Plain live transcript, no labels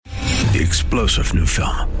The explosive new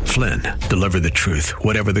film, Flynn, deliver the truth,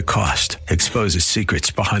 whatever the cost, exposes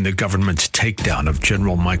secrets behind the government's takedown of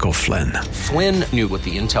General Michael Flynn. Flynn knew what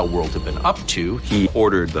the intel world had been up to. He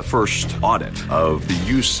ordered the first audit of the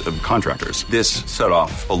use of contractors. This set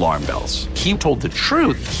off alarm bells. He told the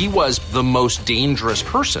truth. He was the most dangerous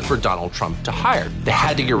person for Donald Trump to hire. They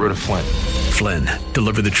had to get rid of Flynn. Flynn,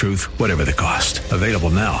 deliver the truth, whatever the cost. Available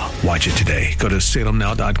now. Watch it today. Go to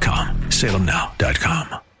salemnow.com.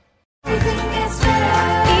 salemnow.com. Everything gets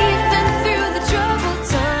better, even through the troubled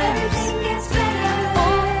times. Everything gets better.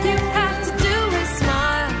 All you have to do is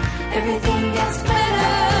smile. Everything gets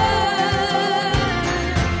better.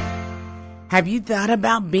 Have you thought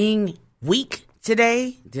about being weak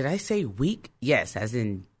today? Did I say weak? Yes, as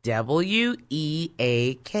in W-E-A-K.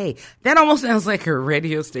 That almost sounds like her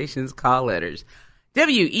radio station's call letters.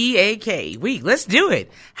 W-E-A-K, weak. Let's do it.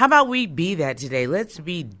 How about we be that today? Let's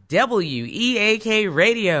be W-E-A-K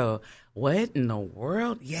radio. What in the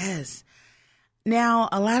world? Yes. Now,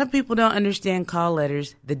 a lot of people don't understand call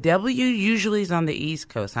letters. The W usually is on the East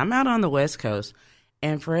Coast. I'm out on the West Coast.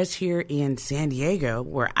 And for us here in San Diego,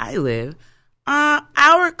 where I live,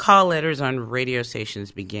 our call letters on radio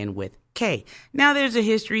stations begin with K. Now, there's a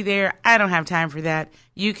history there. I don't have time for that.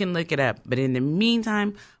 You can look it up. But in the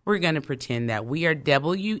meantime, we're going to pretend that we are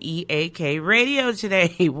W-E-A-K radio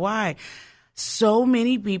today. Why? So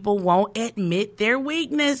many people won't admit their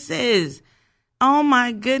weaknesses. Oh,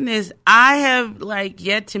 my goodness. I have,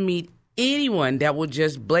 yet to meet anyone that will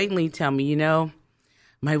just blatantly tell me,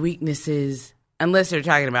 my weaknesses, unless they're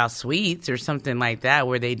talking about sweets or something like that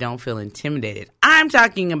where they don't feel intimidated. I'm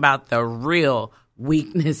talking about the real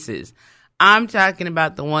weaknesses. I'm talking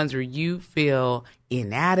about the ones where you feel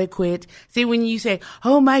inadequate. See, when you say,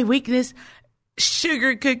 oh, my weakness,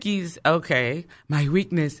 sugar cookies. Okay. My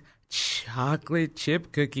weakness, chocolate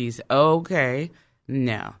chip cookies. Okay.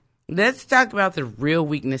 No. Let's talk about the real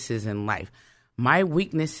weaknesses in life. My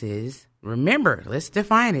weaknesses, remember, let's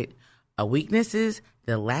define it. A weakness is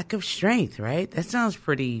the lack of strength, right? That sounds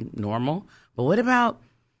pretty normal. But what about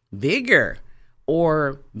vigor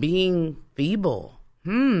or being feeble?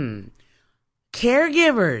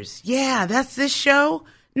 Caregivers. Yeah, that's this show.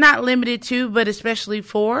 Not limited to, but especially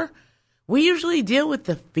for. We usually deal with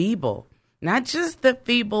the feeble. Not just the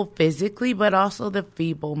feeble physically, but also the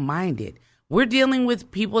feeble-minded. We're dealing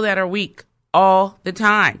with people that are weak all the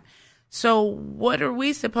time. So what are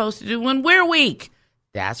we supposed to do when we're weak?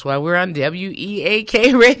 That's why we're on WEAK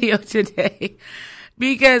radio today.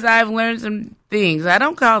 Because I've learned some things. I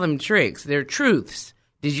don't call them tricks. They're truths.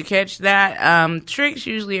 Did you catch that? Tricks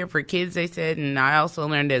usually are for kids, they said, and I also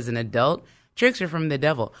learned as an adult, tricks are from the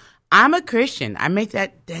devil. I'm a Christian. I make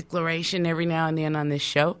that declaration every now and then on this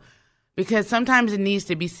show because sometimes it needs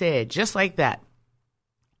to be said just like that.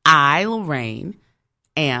 I, Lorraine,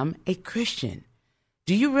 am a Christian.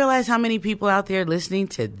 Do you realize how many people out there listening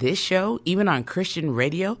to this show, even on Christian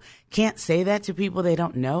radio, can't say that to people they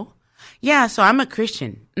don't know? Yeah, so I'm a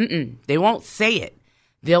Christian. They won't say it.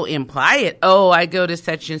 They'll imply it. Oh, I go to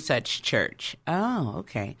such and such church. Oh,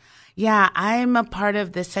 okay. Yeah, I'm a part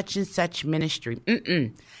of the such and such ministry.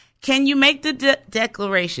 Can you make the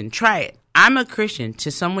declaration? Try it. I'm a Christian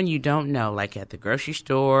to someone you don't know, like at the grocery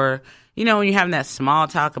store. When you're having that small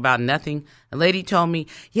talk about nothing. A lady told me,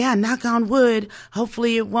 yeah, knock on wood.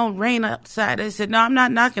 Hopefully it won't rain outside. I said, no, I'm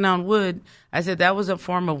not knocking on wood. I said, that was a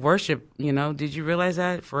form of worship. Did you realize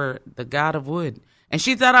that? For the God of wood. And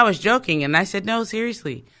she thought I was joking. And I said, no,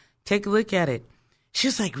 seriously, take a look at it. She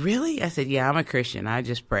was like, really? I said, yeah, I'm a Christian. I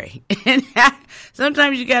just pray. And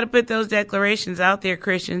sometimes you got to put those declarations out there,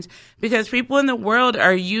 Christians, because people in the world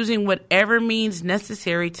are using whatever means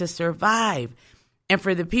necessary to survive. And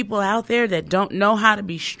for the people out there that don't know how to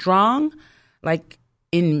be strong, like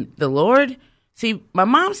in the Lord. See, my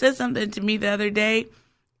mom said something to me the other day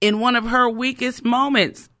in one of her weakest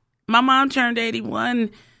moments. My mom turned 81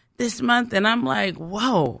 this month, and I'm like,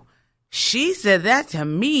 whoa, she said that to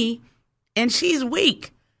me, and she's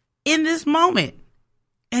weak in this moment.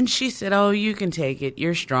 And she said, oh, you can take it.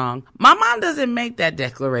 You're strong. My mom doesn't make that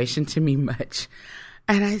declaration to me much.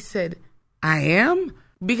 And I said, I am?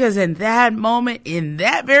 Because in that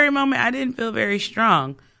very moment, I didn't feel very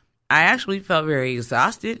strong. I actually felt very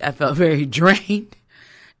exhausted. I felt very drained.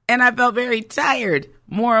 And I felt very tired.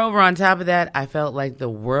 Moreover, on top of that, I felt like the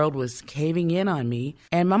world was caving in on me.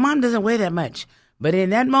 And my mom doesn't weigh that much. But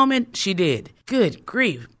in that moment, she did. Good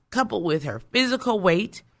grief. Coupled with her physical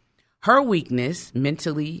weight, her weakness,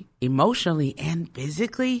 mentally, emotionally, and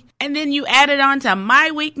physically. And then you add it on to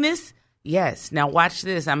my weakness. Yes. Now watch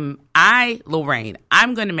this. Lorraine,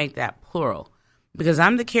 I'm going to make that plural because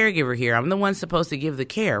I'm the caregiver here. I'm the one supposed to give the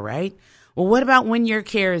care, right? Well, what about when your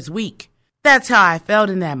care is weak? That's how I felt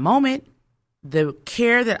in that moment. The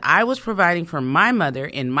care that I was providing for my mother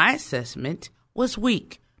in my assessment was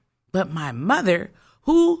weak. But my mother,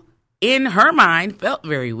 who in her mind felt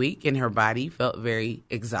very weak, in her body felt very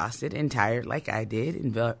exhausted and tired like I did,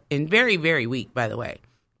 and very, very weak, by the way.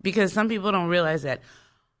 Because some people don't realize that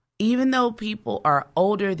even though people are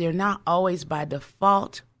older, they're not always by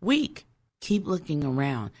default weak. Keep looking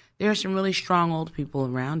around. There are some really strong old people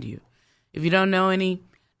around you. If you don't know any,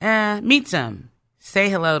 meet some. Say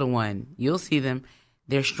hello to one. You'll see them.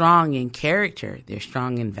 They're strong in character. They're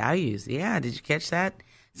strong in values. Yeah, did you catch that?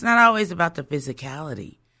 It's not always about the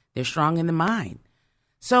physicality. They're strong in the mind.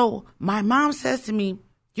 So my mom says to me,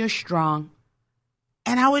 "You're strong."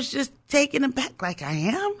 And I was just taken aback, like I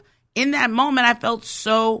am. In that moment, I felt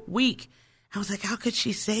so weak. I was like, how could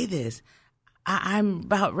she say this? I'm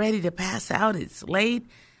about ready to pass out. It's late.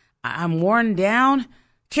 I'm worn down.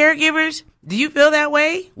 Caregivers, do you feel that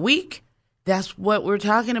way? Weak? That's what we're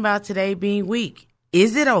talking about today, being weak.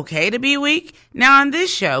 Is it okay to be weak? Now, on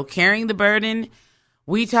this show, Carrying the Burden,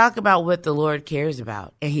 we talk about what the Lord cares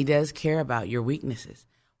about, and he does care about your weaknesses.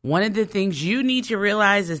 One of the things you need to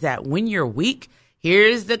realize is that when you're weak,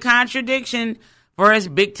 here's the contradiction. For us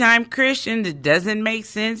big-time Christians, it doesn't make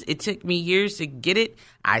sense. It took me years to get it.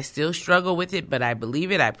 I still struggle with it, but I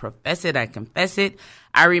believe it. I profess it. I confess it.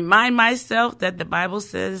 I remind myself that the Bible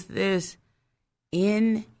says this: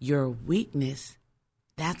 in your weakness,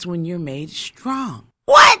 that's when you're made strong.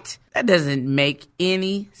 What? That doesn't make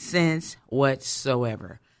any sense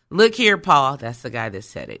whatsoever. Look here, Paul. That's the guy that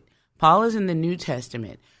said it. Paul is in the New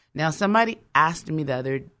Testament. Now, somebody asked me the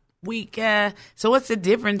other week, so what's the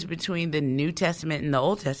difference between the New Testament and the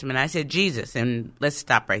Old Testament? I said Jesus, and let's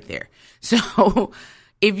stop right there. So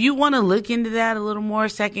if you want to look into that a little more,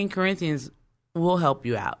 2 Corinthians will help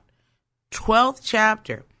you out. 12th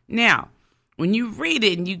chapter. Now, when you read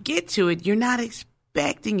it and you get to it, you're not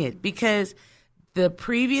expecting it, because the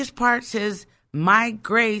previous part says, my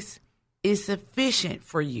grace is sufficient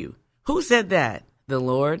for you. Who said that? The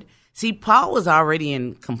Lord. See, Paul was already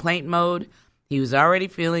in complaint mode. He was already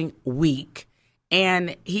feeling weak,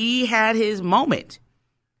 and he had his moment.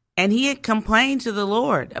 And he had complained to the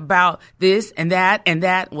Lord about this and that and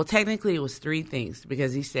that. Well, technically, it was 3 things,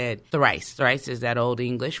 because he said thrice. Thrice is that old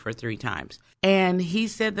English for 3 times. And he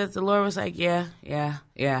said that the Lord was like, yeah,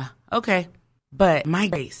 okay. But my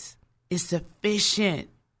grace is sufficient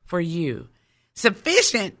for you.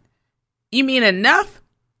 Sufficient? You mean enough?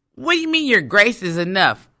 What do you mean your grace is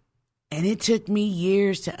enough? And it took me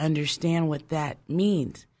years to understand what that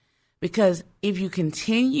means. Because if you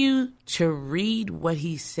continue to read what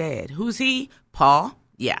he said, who's he? Paul?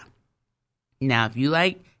 Yeah. Now, if you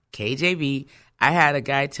like KJV, I had a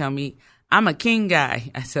guy tell me, I'm a king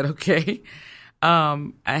guy. I said, okay.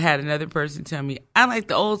 I had another person tell me, I like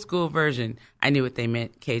the old school version. I knew what they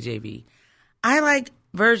meant, KJV. I like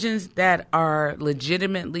versions that are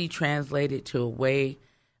legitimately translated to a way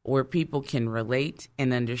where people can relate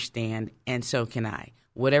and understand, and so can I.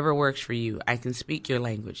 Whatever works for you. I can speak your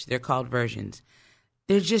language. They're called versions.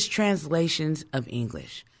 They're just translations of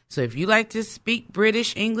English. So if you like to speak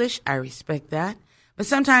British English, I respect that. But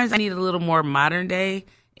sometimes I need a little more modern day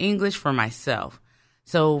English for myself.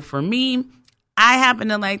 So for me, I happen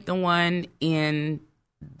to like the one in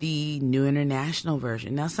the New International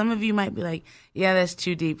Version. Now, some of you might be like, yeah, that's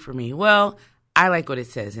too deep for me. Well, I like what it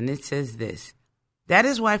says, and it says this: that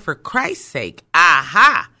is why, for Christ's sake,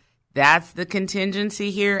 that's the contingency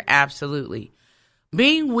here, absolutely.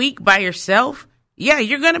 Being weak by yourself, yeah,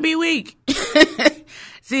 you're going to be weak.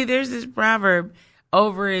 See, there's this proverb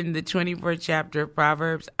over in the 24th chapter of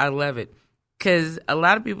Proverbs. I love it, because a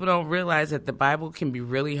lot of people don't realize that the Bible can be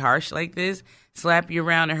really harsh like this, slap you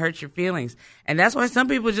around and hurt your feelings. And that's why some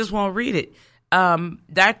people just won't read it.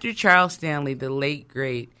 Dr. Charles Stanley, the late,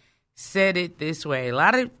 great, said it this way: a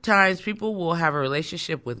lot of times people will have a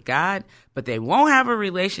relationship with God, but they won't have a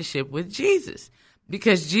relationship with Jesus,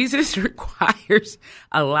 because Jesus requires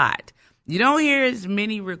a lot. You don't hear as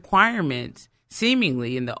many requirements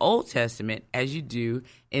seemingly in the Old Testament as you do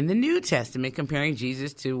in the New Testament, comparing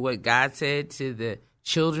Jesus to what God said to the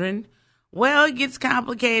children. Well, it gets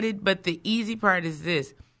complicated, but the easy part is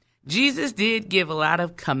this: Jesus did give a lot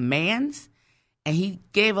of commands, and he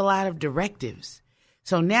gave a lot of directives.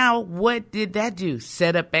 So now what did that do?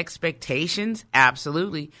 Set up expectations?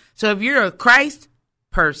 Absolutely. So if you're a Christ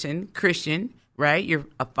person, Christian, right? You're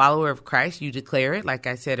a follower of Christ. You declare it, like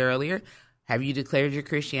I said earlier. Have you declared your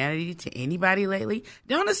Christianity to anybody lately?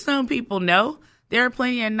 Don't assume people know. There are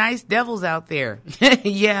plenty of nice devils out there.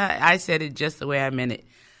 Yeah, I said it just the way I meant it.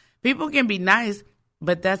 People can be nice,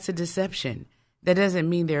 but that's a deception. that doesn't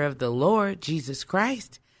mean they're of the Lord, Jesus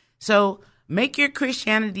Christ. So make your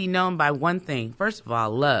Christianity known by one thing. First of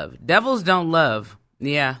all, love. Devils don't love.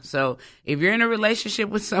 Yeah. So if you're in a relationship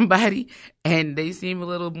with somebody and they seem a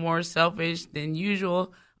little more selfish than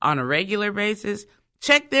usual on a regular basis,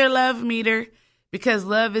 check their love meter, because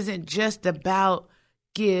love isn't just about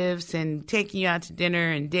gifts and taking you out to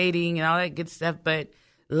dinner and dating and all that good stuff. But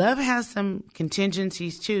love has some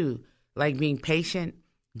contingencies too, like being patient,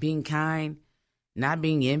 being kind, not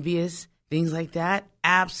being envious, things like that.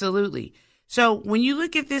 Absolutely. So when you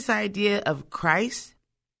look at this idea of Christ,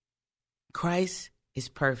 Christ is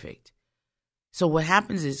perfect. So what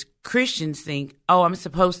happens is Christians think, oh, I'm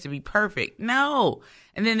supposed to be perfect. No.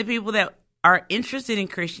 And then the people that are interested in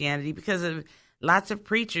Christianity, because of lots of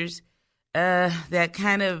preachers that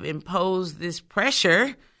kind of impose this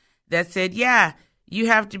pressure that said, yeah, you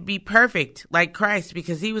have to be perfect like Christ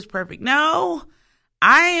because he was perfect. No,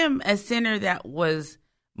 I am a sinner that was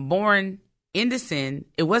born into sin.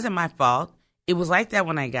 It wasn't my fault. It was like that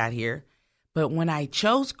when I got here. But when I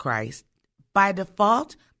chose Christ, by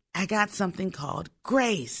default, I got something called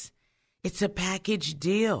grace. It's a package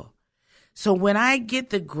deal. So when I get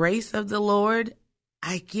the grace of the Lord,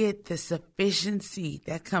 I get the sufficiency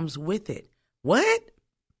that comes with it. What?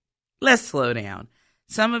 Let's slow down.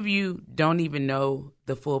 Some of you don't even know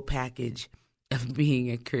the full package of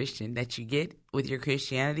being a Christian that you get with your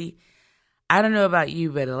Christianity. I don't know about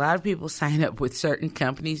you, but a lot of people sign up with certain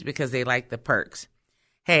companies because they like the perks.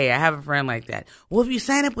 Hey, I have a friend like that. Well, if you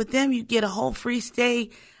sign up with them, you get a whole free stay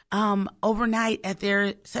overnight at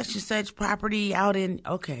their such and such property out in,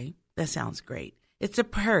 okay, that sounds great. It's a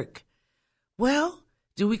perk. Well,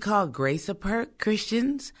 do we call grace a perk,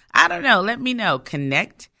 Christians? I don't know. Let me know.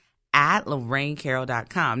 Connect at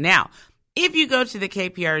LorraineCarroll.com. Now, if you go to the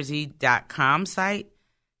KPRZ.com site,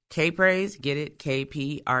 K-Praise, get it,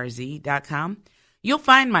 KPRZ.com, you'll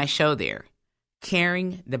find my show there,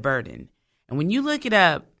 Carrying the Burden. And when you look it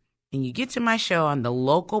up and you get to my show on the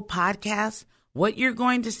local podcast, what you're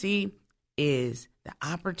going to see is the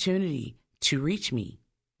opportunity to reach me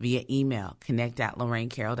via email,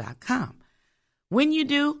 connect@LorraineCarroll.com. When you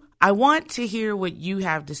do, I want to hear what you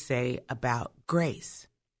have to say about grace.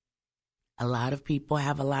 A lot of people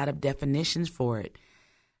have a lot of definitions for it.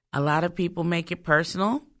 A lot of people make it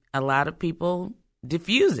personal. A lot of people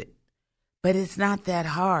diffuse it. But it's not that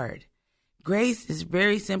hard. Grace is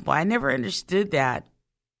very simple. I never understood that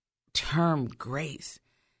term grace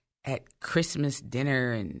at Christmas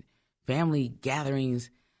dinner and family gatherings.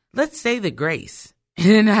 Let's say the grace.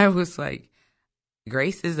 And I was like,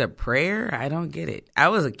 grace is a prayer? I don't get it. I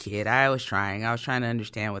was a kid. I was trying to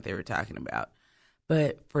understand what they were talking about.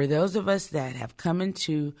 But for those of us that have come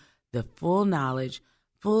into the full knowledge,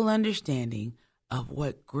 full understanding of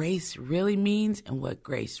what grace really means and what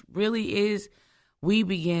grace really is, we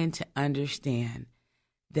begin to understand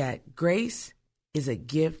that grace is a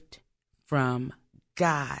gift from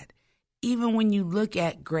God. Even when you look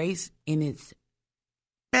at grace in its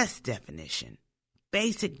best definition,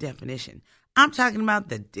 basic definition, I'm talking about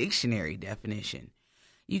the dictionary definition.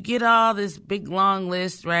 You get all this big long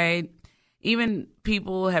list, right? Even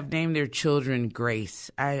people have named their children Grace.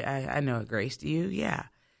 I know a Grace. Do you? Yeah.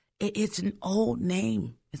 It's an old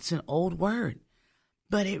name. It's an old word.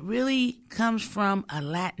 But it really comes from a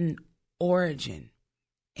Latin origin.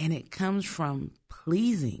 And it comes from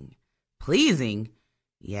pleasing. Pleasing?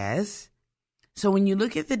 Yes. So when you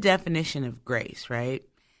look at the definition of grace, right?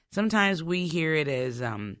 Sometimes we hear it as,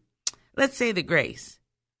 let's say the grace.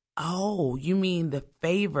 Oh, you mean the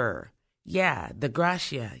favor. Yeah, the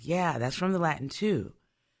gratia. Yeah, that's from the Latin too.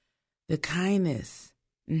 The kindness.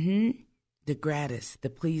 The gratis, the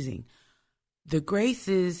pleasing. The grace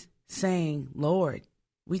is saying, Lord,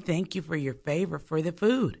 we thank you for your favor for the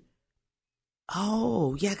food.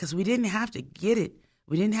 Oh, yeah, because we didn't have to get it.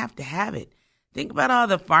 We didn't have to have it. Think about all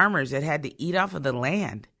the farmers that had to eat off of the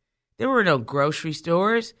land. There were no grocery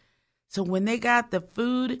stores. So when they got the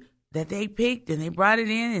food that they picked and they brought it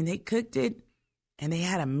in and they cooked it and they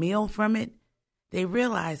had a meal from it, they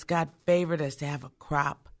realized God favored us to have a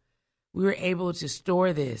crop. We were able to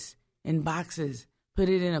store this in boxes, put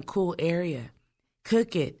it in a cool area,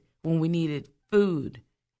 cook it when we needed food,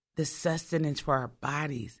 the sustenance for our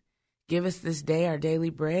bodies. Give us this day our daily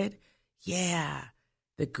bread. Yeah,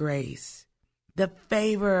 the grace, the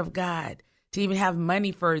favor of God to even have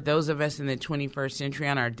money for those of us in the 21st century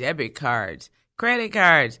on our debit cards, credit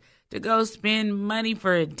cards, to go spend money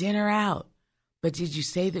for a dinner out. But did you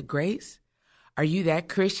say the grace? Are you that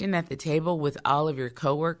Christian at the table with all of your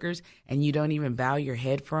coworkers and you don't even bow your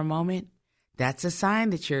head for a moment? That's a sign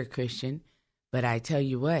that you're a Christian. But I tell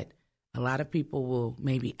you what, a lot of people will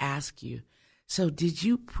maybe ask you, So did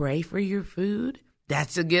you pray for your food?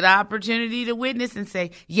 That's a good opportunity to witness and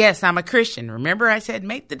say, yes, I'm a Christian. Remember I said,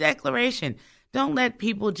 make the declaration. Don't let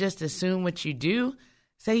people just assume what you do.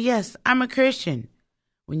 Say, yes, I'm a Christian.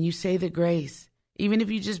 When you say the grace, even if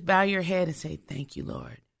you just bow your head and say, thank you,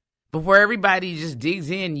 Lord. Before everybody just digs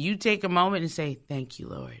in, you take a moment and say, thank you,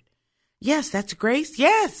 Lord. Yes, that's grace.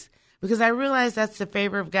 Yes, because I realize that's the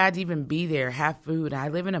favor of God to even be there, have food. I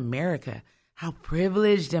live in America. How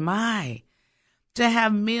privileged am I to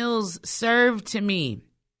have meals served to me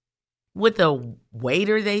with a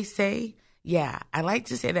waiter, they say. Yeah, I like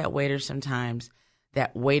to say that waiter sometimes,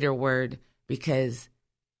 that waiter word, because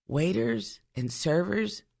waiters and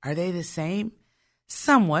servers, are they the same?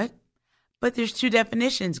 Somewhat, but there's two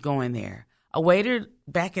definitions going there. A waiter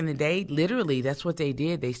back in the day, literally, that's what they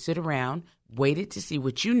did. They stood around, waited to see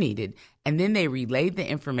what you needed, and then they relayed the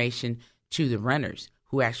information to the runners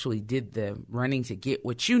who actually did the running to get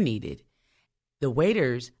what you needed. The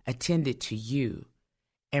waiters attended to you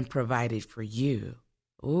and provided for you.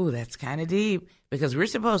 Ooh, that's kind of deep, because we're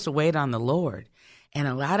supposed to wait on the Lord. And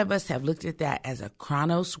a lot of us have looked at that as a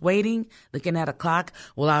chronos waiting, looking at a clock.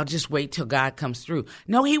 Well, I'll just wait till God comes through.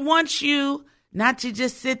 No, he wants you not to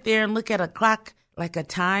just sit there and look at a clock like a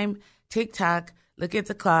time, tick-tock, look at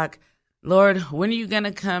the clock. Lord, when are you going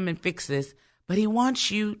to come and fix this? But he wants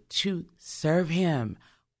you to serve him,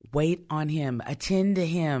 wait on him, attend to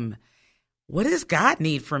him. What does God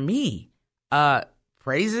need from me?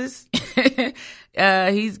 Praises.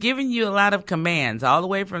 He's given you a lot of commands all the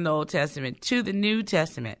way from the Old Testament to the New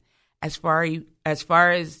Testament. As far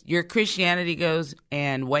as your Christianity goes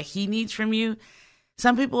and what he needs from you,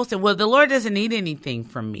 some people will say, well, the Lord doesn't need anything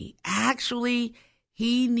from me. Actually,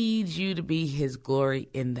 he needs you to be his glory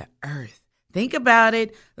in the earth. Think about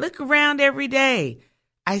it. Look around every day.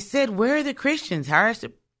 I said, where are the Christians? How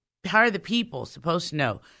are the people supposed to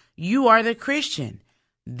know? You are the Christian.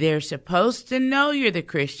 They're supposed to know you're the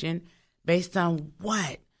Christian based on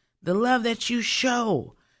what? The love that you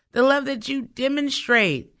show, the love that you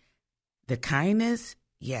demonstrate, the kindness.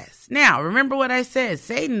 Yes. Now, remember what I said.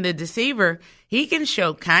 Satan, the deceiver, he can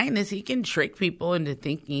show kindness. He can trick people into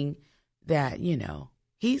thinking that,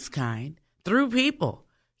 he's kind through people.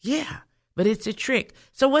 Yeah, but it's a trick.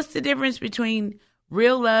 So what's the difference between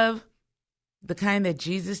real love, the kind that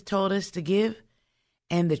Jesus told us to give,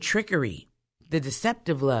 and the trickery, the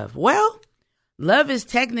deceptive love? Well, love is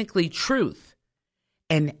technically truth.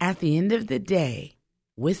 And at the end of the day,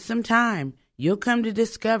 with some time, you'll come to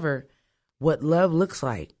discover what love looks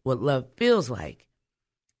like, what love feels like.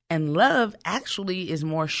 And love actually is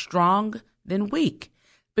more strong than weak.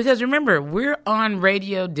 Because remember, we're on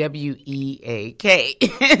Radio WEAK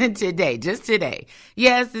today, just today.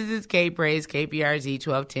 Yes, this is K-Praise, KPRZ,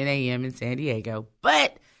 1210 a.m. in San Diego.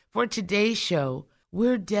 But for today's show,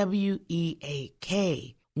 we're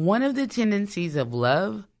WEAK. One of the tendencies of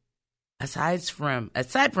love, aside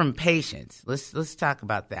from patience, let's talk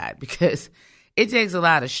about that, because it takes a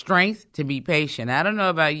lot of strength to be patient. I don't know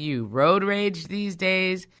about you. Road rage these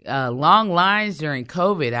days, long lines during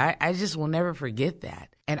COVID. I just will never forget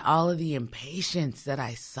that. And all of the impatience that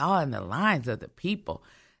I saw in the lines of the people,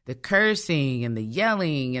 the cursing and the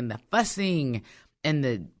yelling and the fussing and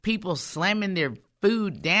the people slamming their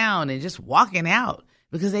food down and just walking out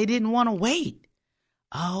because they didn't want to wait.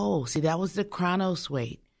 Oh, see, that was the chronos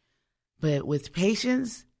wait. But with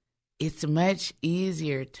patience, it's much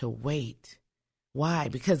easier to wait. Why?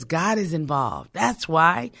 Because God is involved. That's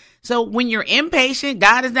why. So when you're impatient,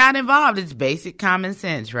 God is not involved. It's basic common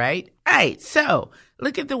sense, right? Right. So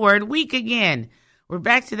look at the word weak again. We're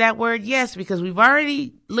back to that word, yes, because we've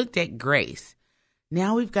already looked at grace.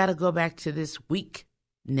 Now we've got to go back to this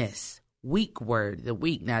weakness, weak word, the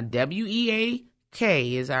weak. Now, WEAK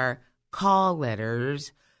is our call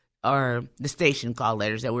letters, or the station call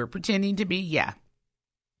letters that we're pretending to be. Yeah.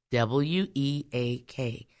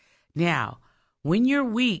 WEAK. Now, when you're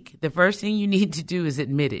weak, the first thing you need to do is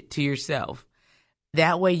admit it to yourself.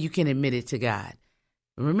 That way you can admit it to God.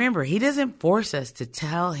 Remember, he doesn't force us to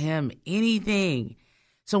tell him anything.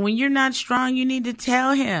 So when you're not strong, you need to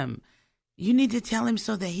tell him. You need to tell him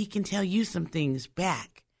so that he can tell you some things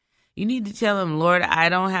back. You need to tell him, Lord, I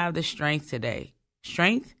don't have the strength today.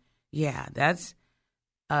 Strength? Yeah, that's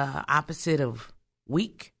opposite of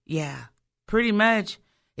weak. Yeah, pretty much.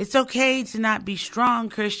 It's okay to not be strong,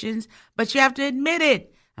 Christians, but you have to admit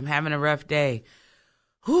it. I'm having a rough day.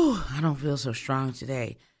 Whew, I don't feel so strong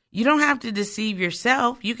today. You don't have to deceive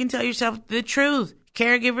yourself. You can tell yourself the truth.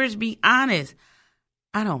 Caregivers, be honest.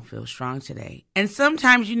 I don't feel strong today. And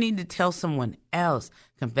sometimes you need to tell someone else.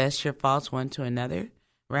 Confess your faults one to another,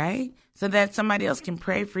 right? So that somebody else can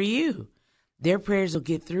pray for you. their prayers will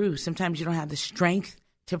get through. Sometimes you don't have the strength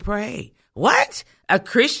to pray. What? A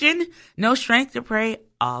Christian? No strength to pray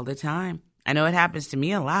all the time. I know it happens to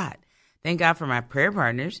me a lot. Thank God for my prayer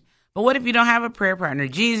partners. But what if you don't have a prayer partner?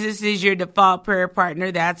 Jesus is your default prayer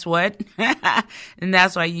partner. That's what. And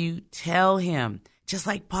that's why you tell him, just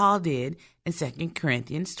like Paul did in 2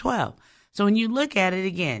 Corinthians 12. So when you look at it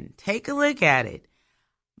again, take a look at it.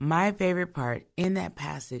 My favorite part in that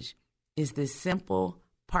passage is this simple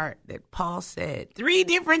part that Paul said 3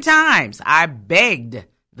 different times. I begged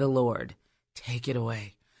the Lord, take it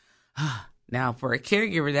away. Now, for a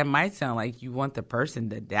caregiver, that might sound like you want the person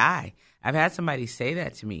to die. I've had somebody say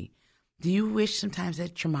that to me. Do you wish sometimes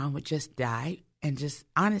that your mom would just die? And just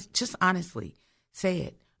honestly say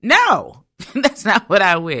it. No, that's not what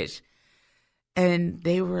I wish. And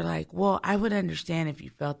they were like, well, I would understand if you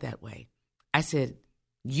felt that way. I said,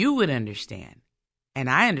 you would understand. And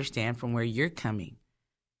I understand from where you're coming.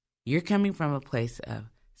 You're coming from a place of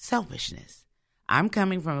selfishness. I'm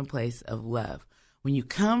coming from a place of love. When you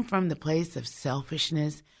come from the place of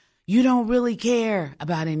selfishness, you don't really care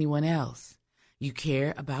about anyone else. You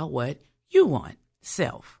care about what you want,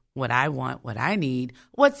 self, what I want, what I need,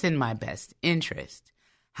 what's in my best interest.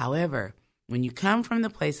 However, when you come from the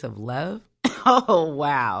place of love, oh,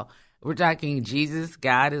 wow, we're talking Jesus,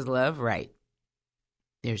 God is love, right?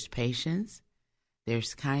 There's patience,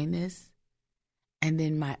 there's kindness, and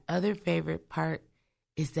then my other favorite part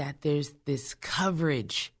is that there's this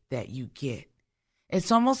coverage that you get.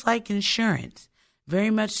 It's almost like insurance,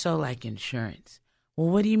 very much so like insurance. Well,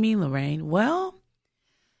 what do you mean, Lorraine? Well,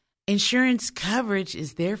 insurance coverage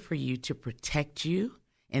is there for you to protect you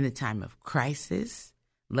in the time of crisis.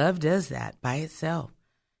 Love does that by itself.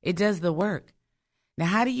 It does the work. Now,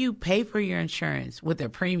 how do you pay for your insurance? With a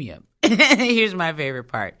premium. Here's my favorite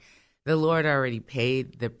part. The Lord already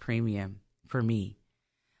paid the premium for me.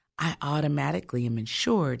 I automatically am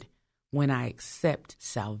insured when I accept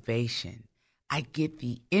salvation. I get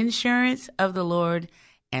the insurance of the Lord,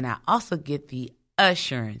 and I also get the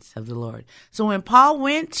assurance of the Lord. So when Paul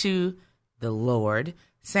went to the Lord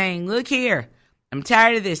saying, look here, I'm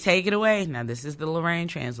tired of this, take it away. Now, this is the Lorraine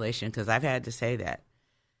translation because I've had to say that.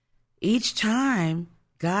 Each time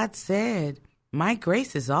God said, my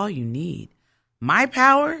grace is all you need. My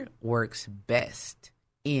power works best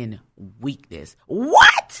in weakness.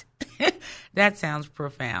 What? That sounds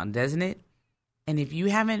profound, doesn't it? And if you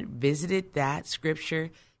haven't visited that scripture,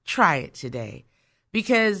 try it today.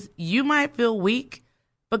 Because you might feel weak,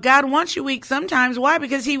 but God wants you weak sometimes. Why?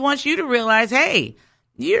 Because he wants you to realize, hey,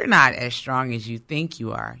 you're not as strong as you think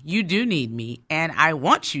you are. You do need me, and I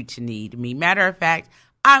want you to need me. Matter of fact,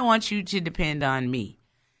 I want you to depend on me.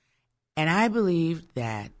 And I believe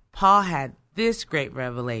that Paul had this great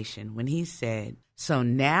revelation when he said, so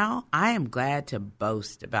now I am glad to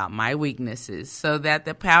boast about my weaknesses so that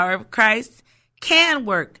the power of Christ can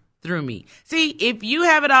work through me. See, if you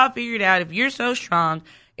have it all figured out, if you're so strong,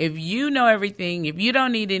 if you know everything, if you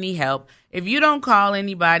don't need any help, if you don't call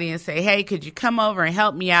anybody and say, hey, could you come over and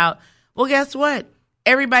help me out? Well, guess what?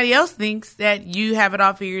 Everybody else thinks that you have it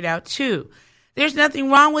all figured out too. There's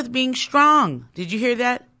nothing wrong with being strong. Did you hear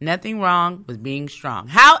that? Nothing wrong with being strong.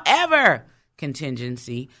 However,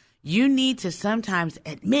 contingency, you need to sometimes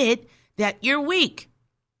admit that you're weak.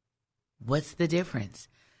 What's the difference?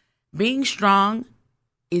 Being strong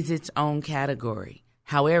is its own category.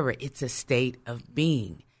 However, it's a state of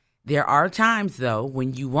being. There are times, though,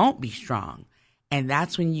 when you won't be strong. And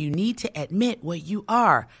that's when you need to admit what you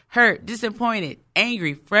are. Hurt, disappointed,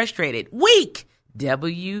 angry, frustrated, weak.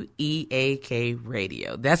 WEAK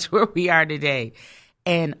Radio. That's where we are today.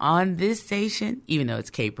 And on this station, even though it's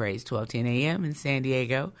K-Praise 1210 a.m. in San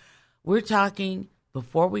Diego, we're talking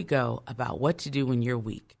before we go about what to do when you're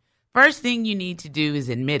weak. First thing you need to do is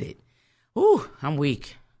admit it. Ooh, I'm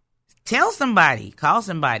weak. Tell somebody. Call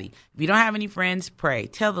somebody. If you don't have any friends, pray.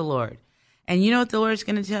 Tell the Lord. And you know what the Lord's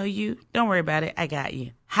going to tell you? Don't worry about it. I got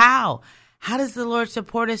you. How? How does the Lord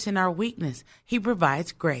support us in our weakness? He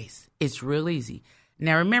provides grace. It's real easy.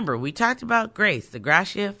 Now, remember, we talked about grace, the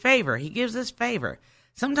gratia, favor. He gives us favor.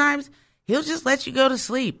 Sometimes he'll just let you go to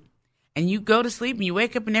sleep. And you go to sleep and you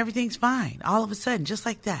wake up and everything's fine. All of a sudden, just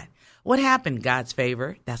like that. What happened? God's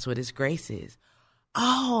favor. That's what his grace is.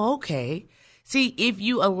 Oh, okay. See, if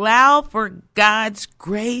you allow for God's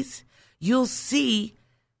grace, you'll see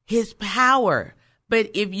his power. But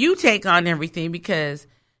if you take on everything because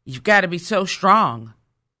you've got to be so strong,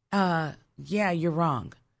 yeah, you're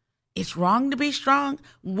wrong. It's wrong to be strong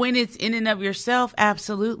when it's in and of yourself,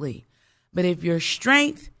 absolutely. But if your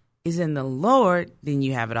strength is in the Lord, then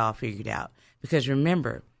you have it all figured out. Because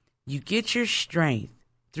remember, you get your strength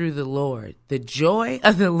through the Lord. The joy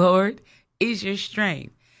of the Lord is your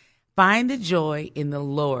strength. Find the joy in the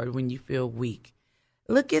Lord when you feel weak.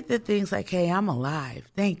 Look at the things like, hey, I'm alive.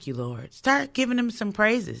 Thank you, Lord. Start giving him some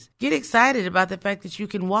praises. Get excited about the fact that you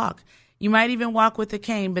can walk. You might even walk with a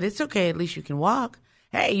cane, but it's okay. At least you can walk.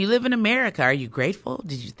 Hey, you live in America. Are you grateful?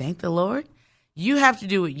 Did you thank the Lord? You have to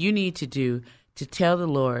do what you need to do to tell the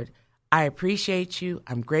Lord, I appreciate you.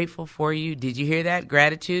 I'm grateful for you. Did you hear that?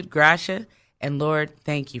 Gratitude, gracia. And Lord,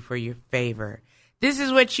 thank you for your favor. This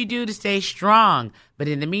is what you do to stay strong. But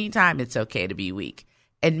in the meantime, it's okay to be weak.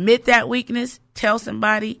 Admit that weakness. Tell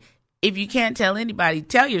somebody. If you can't tell anybody,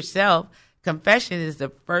 tell yourself. Confession is the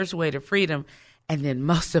first way to freedom. And then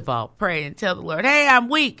most of all, pray and tell the Lord, hey, I'm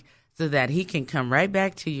weak, so that he can come right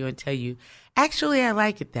back to you and tell you, actually, I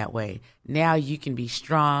like it that way. Now you can be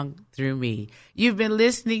strong through me. You've been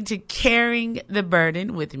listening to Carrying the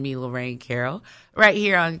Burden with me, Lorraine Carroll, right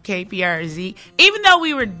here on KPRZ, even though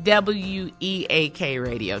we were WEAK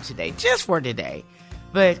radio today, just for today.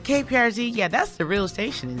 But KPRZ, yeah, that's the real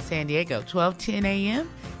station in San Diego, 1210 a.m.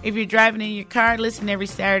 If you're driving in your car, listen every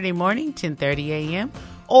Saturday morning, 10:30 a.m.,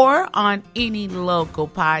 or on any local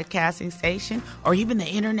podcasting station, or even the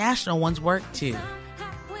international ones work too.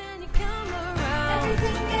 When you come around,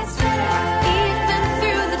 everything gets better. Even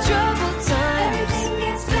through the troubled times, everything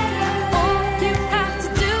gets better. All you have to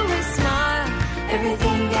do is smile.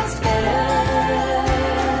 Everything gets better.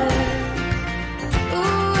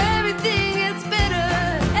 Ooh, everything gets better.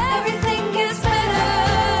 Everything gets better.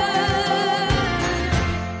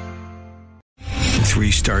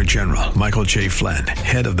 3-star General Michael J. Flynn,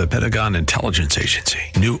 head of the Pentagon Intelligence Agency,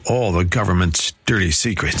 knew all the government's dirty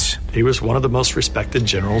secrets. He was one of the most respected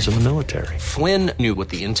generals in the military. Flynn knew what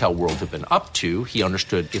the intel world had been up to. He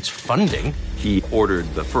understood its funding. He ordered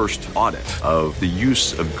the first audit of the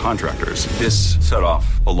use of contractors. This set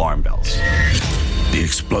off alarm bells. The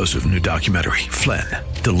explosive new documentary, Flynn,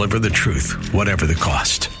 Deliver the Truth, Whatever the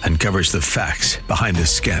Cost, uncovers the facts behind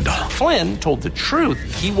this scandal. Flynn told the truth.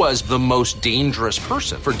 He was the most dangerous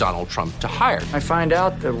person for Donald Trump to hire. I find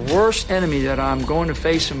out the worst enemy that I'm going to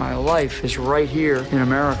face in my life is right here in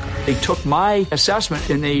America. They took my assessment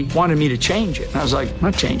and they wanted me to change it. And I was like, I'm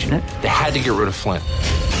not changing it. They had to get rid of Flynn.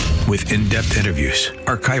 With in-depth interviews,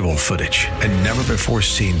 archival footage, and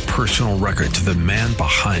never-before-seen personal records of the man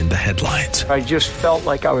behind the headlines. I just felt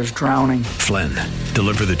like I was drowning. Flynn,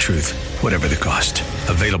 Deliver the Truth, Whatever the Cost.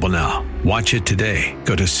 Available now. Watch it today.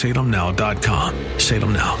 Go to salemnow.com.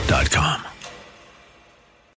 salemnow.com.